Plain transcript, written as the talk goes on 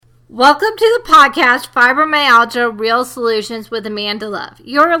Welcome to the podcast, Fibromyalgia Real Solutions with Amanda Love.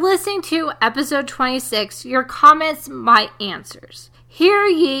 You're listening to episode 26, Your Comments, My Answers. Hear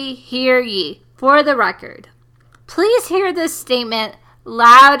ye, for the record. Please hear this statement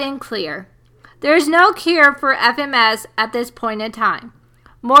loud and clear. There is no cure for FMS at this point in time.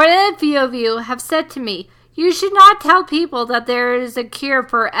 More than a few of you have said to me, you should not tell people that there is a cure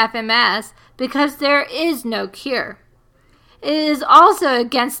for FMS because there is no cure. It is also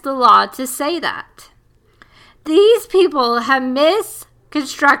against the law to say that. These people have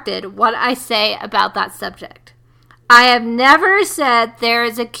misconstrued what I say about that subject. I have never said there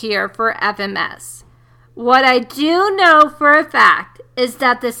is a cure for FMS. What I do know for a fact is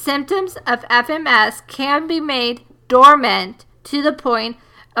that the symptoms of FMS can be made dormant to the point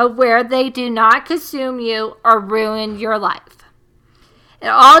of where they do not consume you or ruin your life. It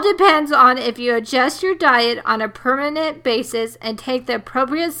all depends on if you adjust your diet on a permanent basis and take the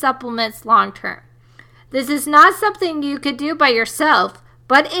appropriate supplements long term. This is not something you could do by yourself,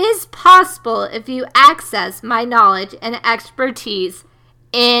 but is possible if you access my knowledge and expertise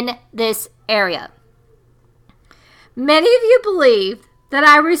in this area. Many of you believe that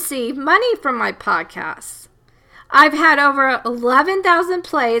I receive money from my podcasts. I've had over 11,000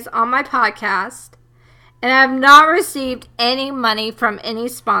 plays on my podcast, and I have not received any money from any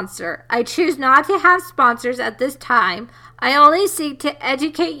sponsor. I choose not to have sponsors at this time. I only seek to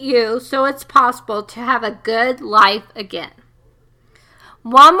educate you so it's possible to have a good life again.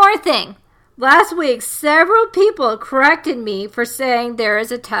 One more thing. Last week, several people corrected me for saying there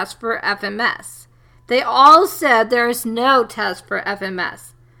is a test for FMS. They all said there is no test for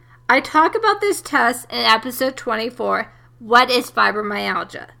FMS. I talk about this test in episode 24, What is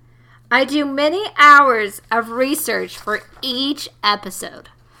Fibromyalgia? I do many hours of research for each episode.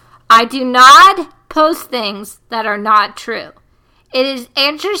 I do not post things that are not true. It is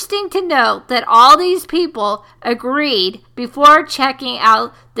interesting to note that all these people agreed before checking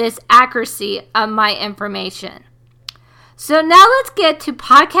out this accuracy of my information. So now let's get to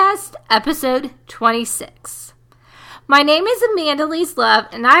podcast episode 26. My name is Amanda Lees Love,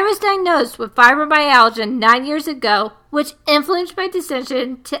 and I was diagnosed with fibromyalgia 9 years ago, which influenced my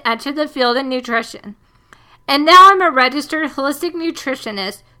decision to enter the field of nutrition. And now I'm a registered holistic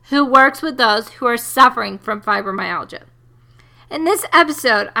nutritionist who works with those who are suffering from fibromyalgia. In this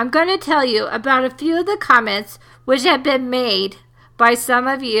episode, I'm going to tell you about a few of the comments which have been made by some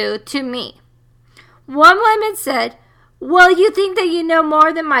of you to me. One woman said, "Well, you think that you know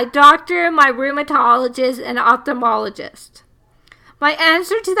more than my doctor, my rheumatologist, and ophthalmologist." My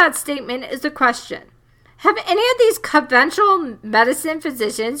answer to that statement is a question. Have any of these conventional medicine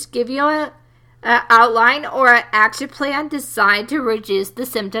physicians give you an outline or an action plan designed to reduce the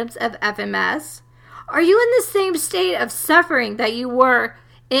symptoms of FMS? Are you in the same state of suffering that you were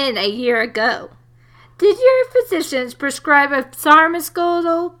in a year ago? Did your physicians prescribe a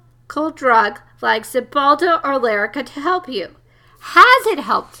pharmaceutical drug like Cymbalta or Lyrica to help you? Has it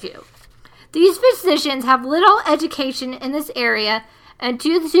helped you? These physicians have little education in this area, and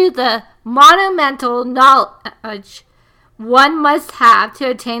due to the monumental knowledge one must have to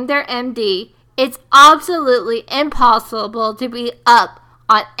attain their MD, it's absolutely impossible to be up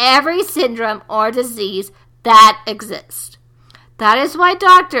on every syndrome or disease that exists. That is why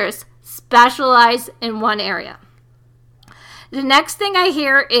doctors specialize in one area. The next thing I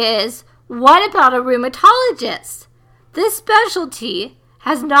hear is, what about a rheumatologist? This specialty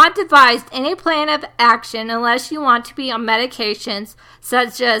has not devised any plan of action unless you want to be on medications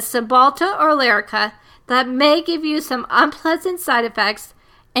such as Cymbalta or Lyrica that may give you some unpleasant side effects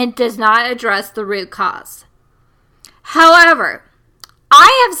and does not address the root cause. However,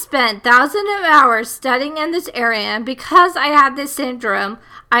 I have spent thousands of hours studying in this area, and because I have this syndrome,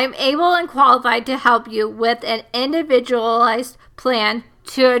 I am able and qualified to help you with an individualized plan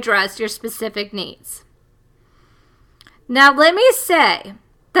to address your specific needs. Now let me say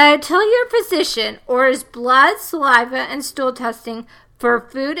that until your physician orders blood, saliva, and stool testing for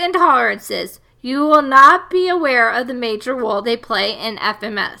food intolerances, you will not be aware of the major role they play in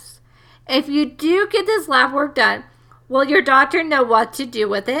FMS. If you do get this lab work done, will your doctor know what to do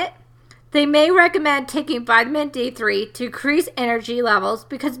with it? They may recommend taking vitamin D3 to increase energy levels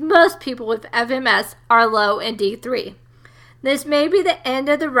because most people with FMS are low in D3. This may be the end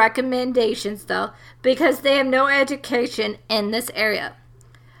of the recommendations, though, because they have no education in this area.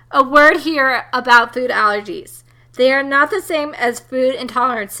 A word here about food allergies. They are not the same as food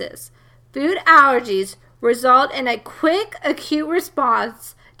intolerances. Food allergies result in a quick, acute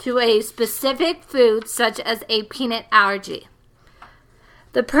response to a specific food, such as a peanut allergy.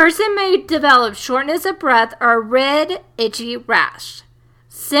 The person may develop shortness of breath or a red, itchy rash.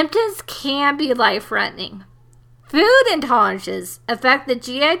 Symptoms can be life-threatening. Food intolerances affect the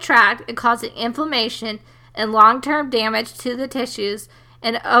GI tract and cause inflammation and long-term damage to the tissues,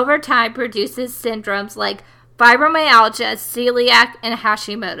 and over time produces syndromes like fibromyalgia, celiac, and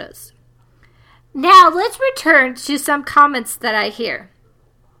Hashimoto's. Now let's return to some comments that I hear.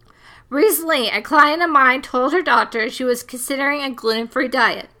 Recently, a client of mine told her doctor she was considering a gluten-free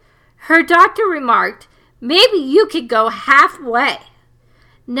diet. Her doctor remarked, "Maybe you could go halfway."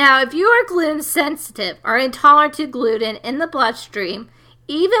 Now, if you are gluten sensitive or intolerant to gluten in the bloodstream,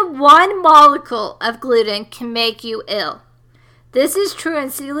 even one molecule of gluten can make you ill. This is true in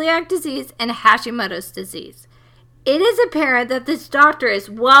celiac disease and Hashimoto's disease. It is apparent that this doctor is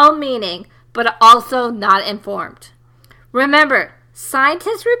well-meaning, but also not informed. Remember,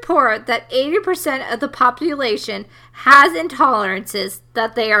 scientists report that 80% of the population has intolerances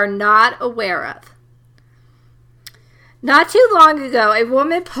that they are not aware of. Not too long ago, a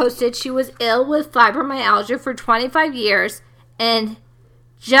woman posted she was ill with fibromyalgia for 25 years and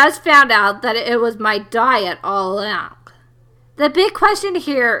just found out that it was my diet all along. The big question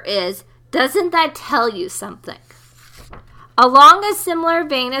here is, doesn't that tell you something? Along a similar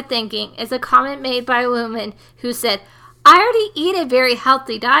vein of thinking is a comment made by a woman who said, "I already eat a very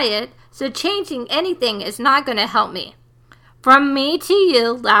healthy diet, so changing anything is not going to help me." From me to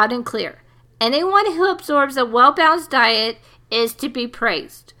you, loud and clear. Anyone who absorbs a well-balanced diet is to be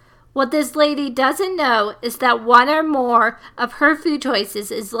praised. What this lady doesn't know is that one or more of her food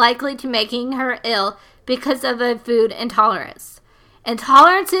choices is likely to making her ill because of a food intolerance.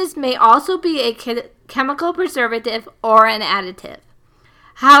 Intolerances may also be a chemical preservative or an additive.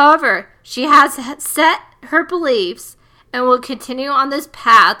 However, she has set her beliefs and will continue on this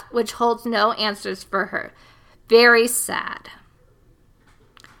path which holds no answers for her. Very sad.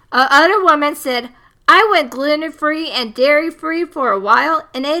 Another woman said, "I went gluten-free and dairy-free for a while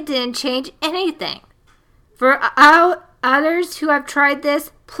and it didn't change anything." For others who have tried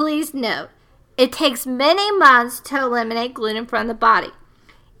this, please note, it takes many months to eliminate gluten from the body.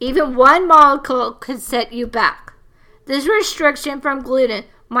 Even one molecule could set you back. This restriction from gluten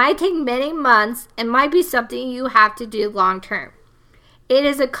might take many months and might be something you have to do long term. It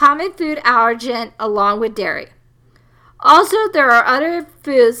is a common food allergen along with dairy. Also, there are other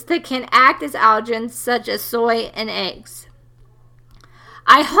foods that can act as allergens, such as soy and eggs.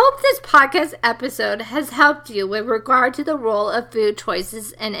 I hope this podcast episode has helped you with regard to the role of food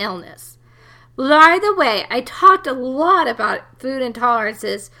choices and illness. By the way, I talked a lot about food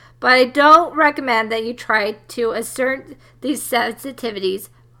intolerances, but I don't recommend that you try to assert these sensitivities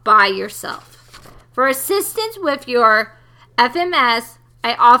by yourself. For assistance with your FMS,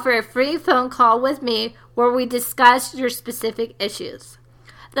 I offer a free phone call with me where we discuss your specific issues.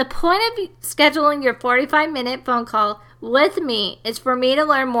 The point of scheduling your 45-minute phone call with me is for me to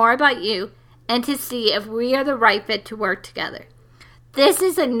learn more about you and to see if we are the right fit to work together. This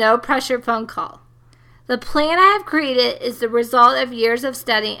is a no-pressure phone call. The plan I have created is the result of years of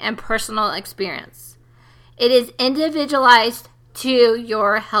study and personal experience. It is individualized to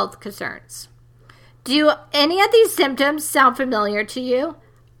your health concerns. Do any of these symptoms sound familiar to you?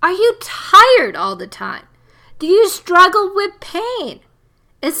 Are you tired all the time? Do you struggle with pain?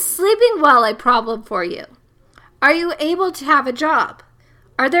 Is sleeping well a problem for you? Are you able to have a job?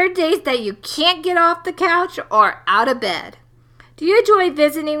 Are there days that you can't get off the couch or out of bed? Do you enjoy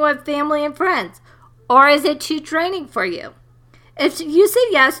visiting with family and friends? Or is it too draining for you? If you said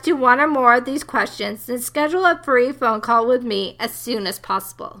yes to one or more of these questions, then schedule a free phone call with me as soon as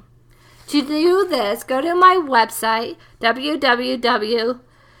possible. To do this, go to my website,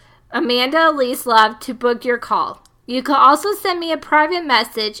 www.AmandaEliseLove, to book your call. You can also send me a private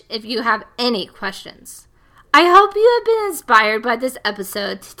message if you have any questions. I hope you have been inspired by this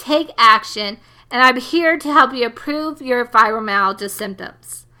episode to take action, and I'm here to help you improve your fibromyalgia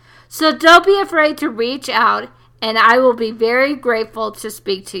symptoms. So don't be afraid to reach out, and I will be very grateful to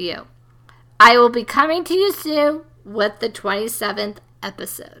speak to you. I will be coming to you soon with the 27th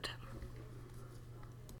episode.